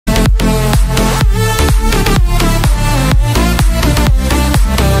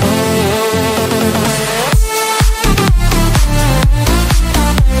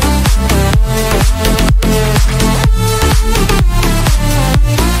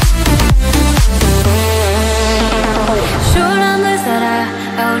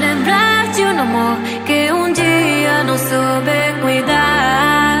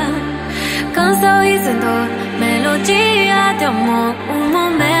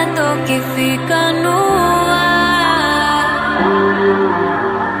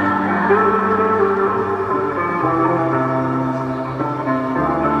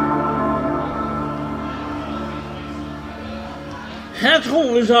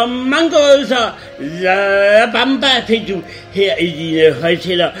mangoøvelser, mangoøvelser. La bamba fik du her i dine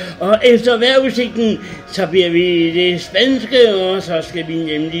højtaler. Og efter vejrudsigten, så bliver vi det spanske, og så skal vi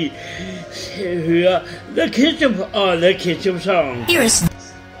nemlig høre The Ketchup og The Ketchup Song.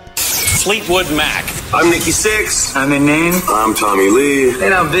 Fleetwood Mac. I'm Nikki Sixx. I'm Name. I'm Tommy Lee.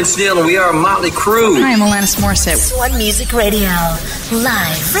 And I'm Vince Neil, and we are a Motley Crue. I'm Alanis Morissette. Svanemusikradio,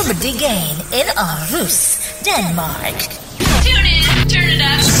 live from bodega in Århus, Denmark. Tune in, turn it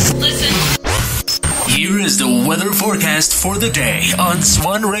up, listen. Here is the weather forecast for the day on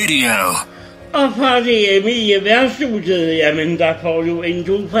Swan Radio. Og fra det hjemlige vejrstudiet, jamen der får du en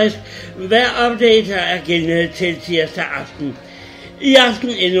dugfrisk vejrupdate, der er gældende til tirsdag aften. I aften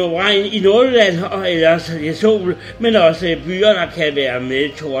endnu regn i Nordjylland og ellers lidt sol, men også byer, der kan være med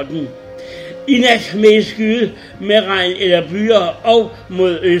torden. I nat med skyde med regn eller byer, og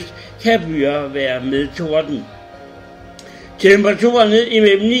mod øst kan byer være med torden. Temperaturen ned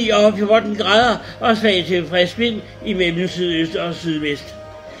imellem 9 og 14 grader og svag til frisk vind imellem sydøst og sydvest.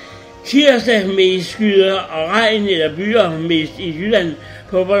 Tirsdag med skyder og regn eller byer, mest i Jylland.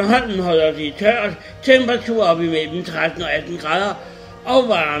 På Bornholm holder det tørt, temperatur op imellem 13 og 18 grader, og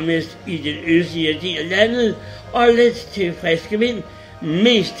varmest i den østlige del af landet, og let til friske vind,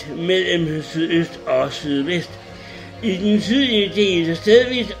 mest mellem sydøst og sydvest. I den sydlige del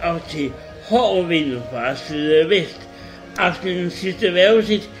stedvis op til hård vind fra sydvest. Aftenens sidste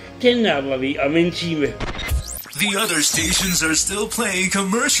vejrudsigt, den napper vi om en time. The other stations are still playing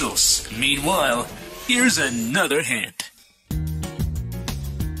commercials. Meanwhile, here's another hint.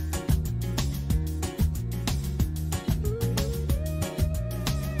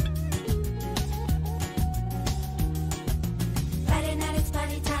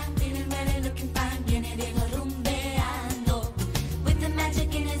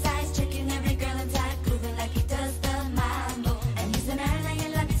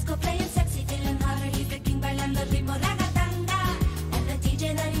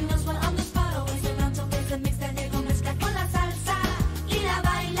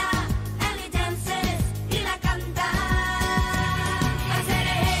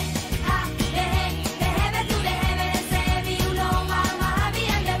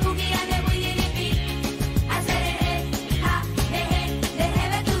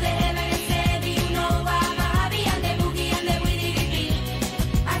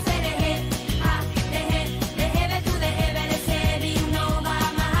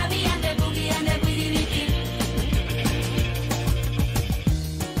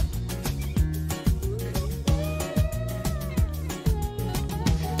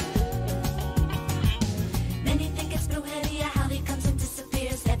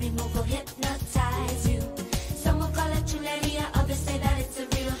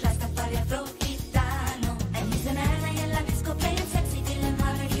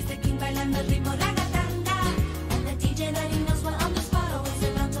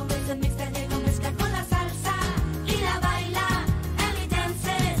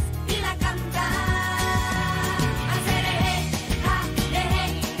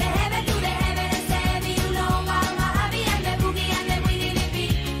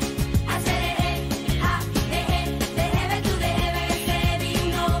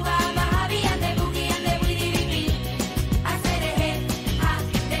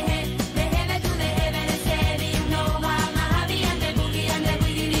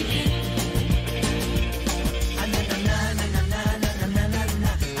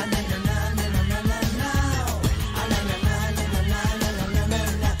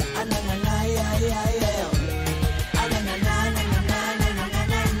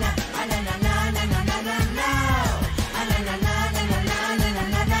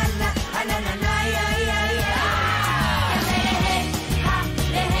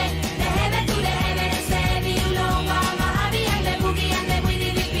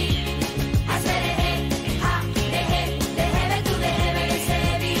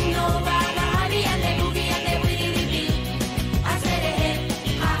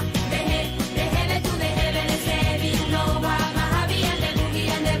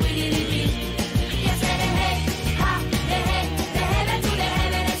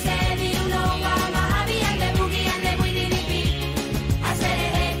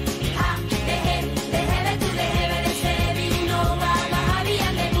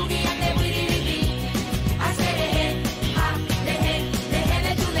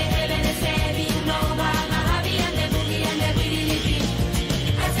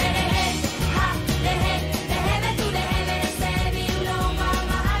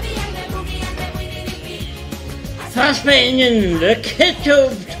 Fra Spanien, The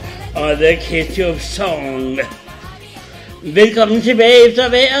Ketchup og The Ketchup Song. Velkommen tilbage efter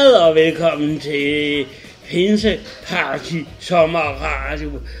vejret, og velkommen til Pinsedag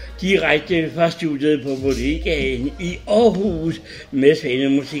sommerradio, direkte fra studiet på bodegaen i Århus med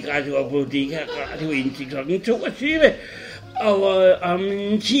Svanemusikradio og bodega radio indtil kl. 22. Og om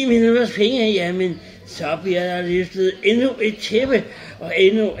 10 minutters penge, jamen, så bliver der løftet endnu et tæppe og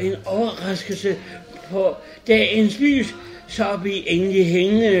endnu en overraskelse på dagens lys. Så vi endelig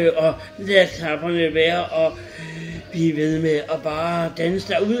hængende og lad knapperne være og blive ved med at bare danse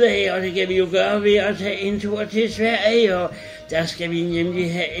derudad, og det kan vi jo gøre ved at tage en tur til Sverige, og der skal vi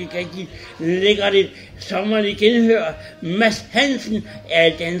nemlig have et rigtig lækkert et sommerligt genhør. Mads Hansen er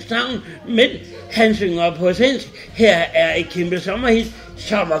et dansk navn, men han synger på svensk. Her er et kæmpe sommerhit,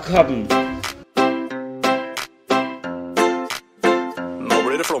 Sommerkoppen. Nå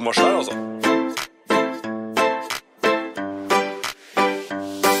blir det flommarsj her, altså.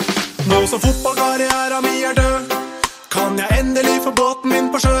 Nå som fotballkarrieren min er død, kan jeg endelig få båten min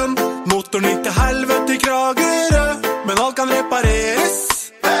på sjøen. Motoren gikk til helvete i Kragerø, men alt kan repareres.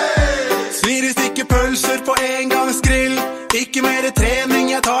 Svir i stikke pølser på engangsgrill. Ikke mer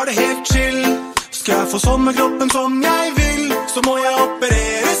trening, jeg tar det helt chill. Skal jeg få sommerkroppen som jeg vil, så må jeg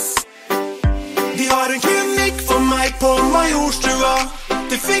opereres. De har en klinikk for meg på Majorstua.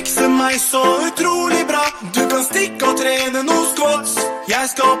 Det fikser meg så utrolig bra. Du kan stikke og trene noe squats. Jeg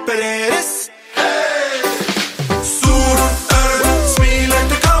skal opereres. Sol, øl, smiler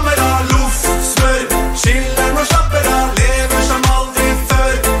til kamera, loff, smør. Chiller og slapper av, lever som aldri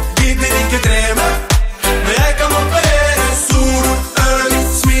før. Gidder ikke trene, men jeg kan operere. Sol, øl,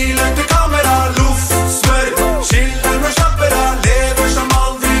 smiler til kamera, loff, smør. Chiller og slapper av, lever som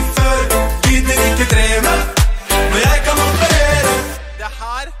aldri før. Gidder ikke trene, men jeg kan operere. Det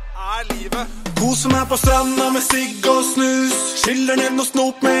her er livet. Koser meg på stranda med sigg og snus. Skiller ned noe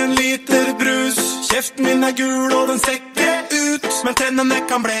snop med en liter brus. Kjeften min er gul og den sekker ut, men tennene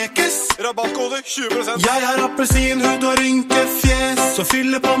kan blekes. Rabattkode 20%. Jeg har appelsinhud og rynkefjes, så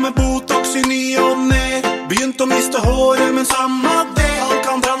fyller på med botox i ny og ned. Begynt å miste håret, men samme det, alt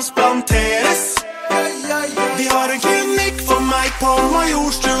kan transplanteres. De har en klinikk for meg på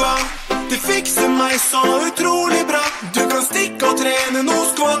Majorstua. Det fikser meg så utrolig bra. Du kan stikke og trene noe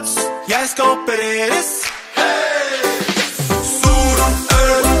squats. Jeg skal opereres. Sol,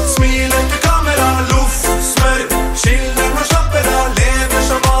 øl, smiler til kamera, loff, smør. Chiller og slapper av, lever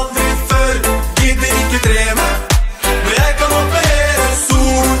som aldri før. Gidder ikke trene, men jeg kan operere.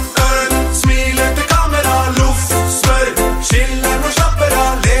 Sol, øl, smiler til kamera, loff, smør. Chiller og slapper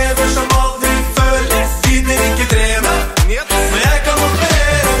av, lever som aldri før. Gidder ikke trene, men jeg kan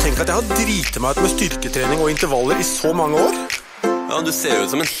operere. Tenk at jeg har dritet meg ut med styrketrening og intervaller i så mange år. Ja, du ser jo ut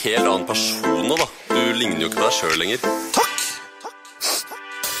som en helt annen person nå da. Du ligner jo ikke på deg selv lenger. Takk!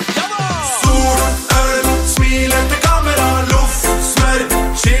 Sol, øl, smiler til kamera, loff, smør.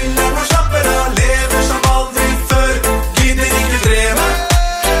 Chiller og slapper av, lever som aldri før. Gidder ikke trene,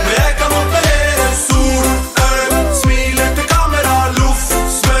 men jeg kan operere. Sol, øl, smiler til kamera, loff,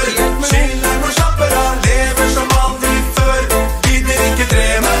 smør. Chiller og slapper av, lever som aldri før. Gidder ikke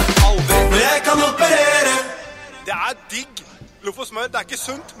trene, men jeg kan operere. Det er digg. Loff og smør, det er ikke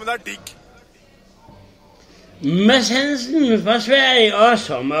sunt, men det er digg. Mads Hansen fra Sverige og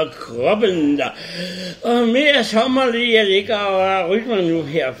sommerkroppen der. Og mere sommerlig jeg ligger og rytmer nu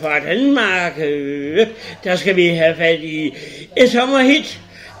her fra Danmark. Der skal vi have fat i et sommerhit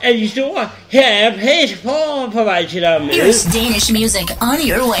af de store. Her er Page på vej til dig med. Here's Danish music on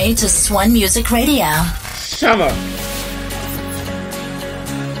your way to Svanemusikradio. Sommer.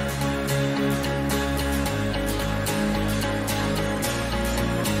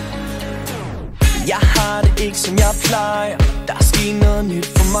 Jeg har det ikke som jeg plejer. Der er sket noget nyt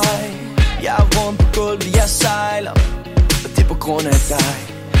for mig. Jeg er rundt på gulvet, jeg sejler. Og det er på grund af dig.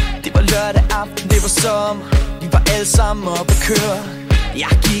 Det var lørdag aften, det var sommer. Vi var alle sammen oppe at køre. Jeg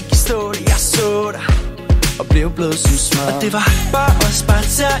gik i stål, jeg så dig og blev blød som smør. Og det var bare os, bare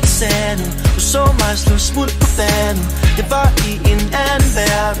tær i sandet. Du så mig slå smut på vandet. Det var i en anden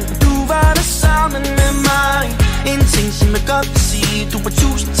verden. Du var der sammen med mig. En ting som jeg godt kan sige. Du var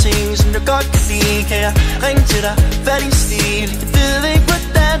 1000 ting som jeg godt kan lide. Kan jeg ringe til dig, hvad din stil? Jeg ved ikke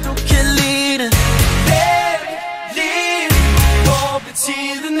hvordan du kan lide det. Baby, lige hvor bliver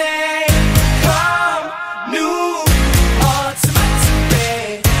tiden af? Kom nu og tag mig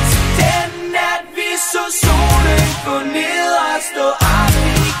tilbage til den nat vi så solen gå ned og stå op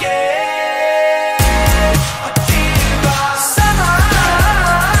igen.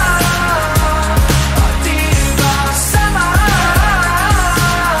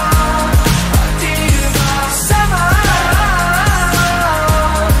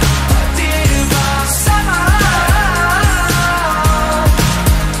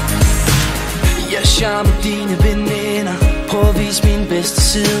 mig med dine veninder. Prøv at vise min bedste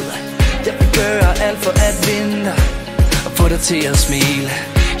side. Jeg vil gøre alt for at vinde dig og få dig til at smile.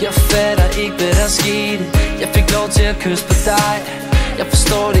 Jeg fatter ikke, hvad der skete. Jeg fik lov til at kysse på dig. Jeg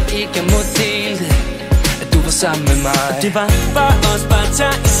forstår det ikke, jeg må dele det, at du var sammen med mig. Og det var bare os, bare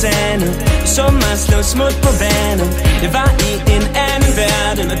tør i sandet. Som mig slå smut på vandet. Det var i en anden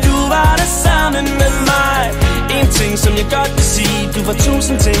verden, og du var der sammen med mig. En ting, som jeg godt vil sige. Du var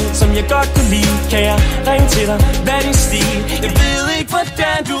 1000 ting, som jeg godt kunne lide. Kan jeg ringe til dig? Hvad er din stil? Jeg ved ikke,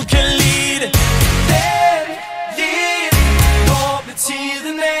 hvordan du kan lide det. Den lidt, hvor blev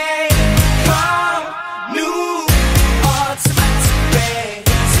tiden af? Kom nu og tag mig tilbage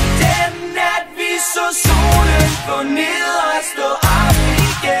til den nat, vi så solen gå ned og stå op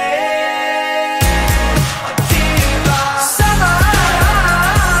igen. Og det var sommer.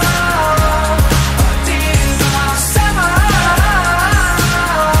 Og det var sommer.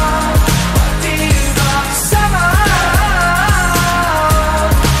 Og det var sommer.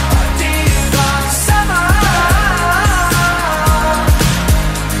 Og det var sommer.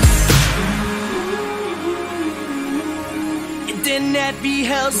 Den nat vi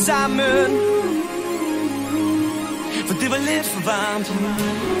havde sammen, for det var lidt for varmt.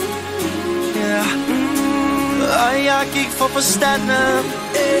 Ja. Og jeg gik for forstanden,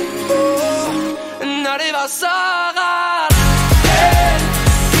 når det var så rart.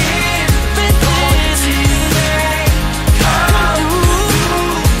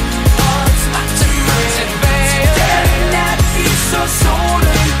 Så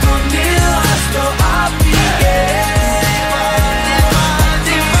solen gå ned og stå op igen.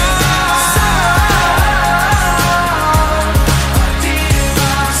 Det var sommer. Det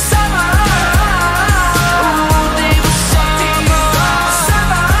var sommer. Det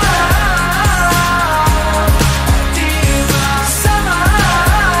var sommer. Det var sommer.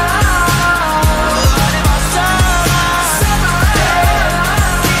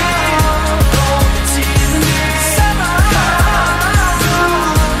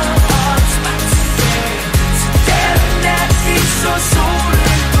 Så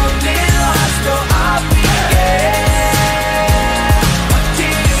solen gå ned og stå op igen. Og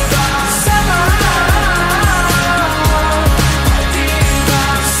det var sommer. Og det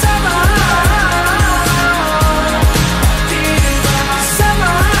var sommer. Det var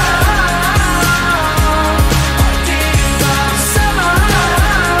sommer. Og det var sommer.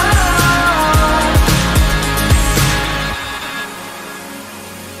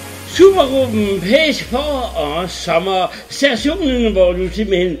 Supergruppen Pæs for og sommerstationen, hvor du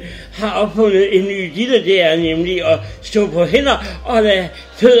simpelthen har opfundet en ny lille, det er nemlig at stå på hænder og lade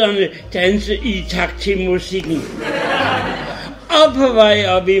fødderne danse i takt til musikken. Og på vej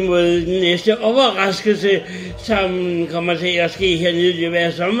op imod den næste overraskelse, som kommer til at ske hernede i løbet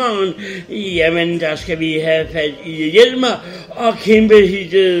af sommeren, jamen der skal vi have fat i Hjelmer og kæmpe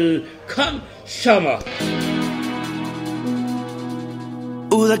hittet Kom Sommer.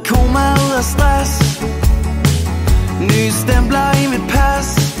 Ud af koma, ud af stress. Nye stempler i mit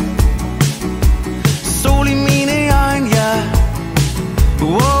pas.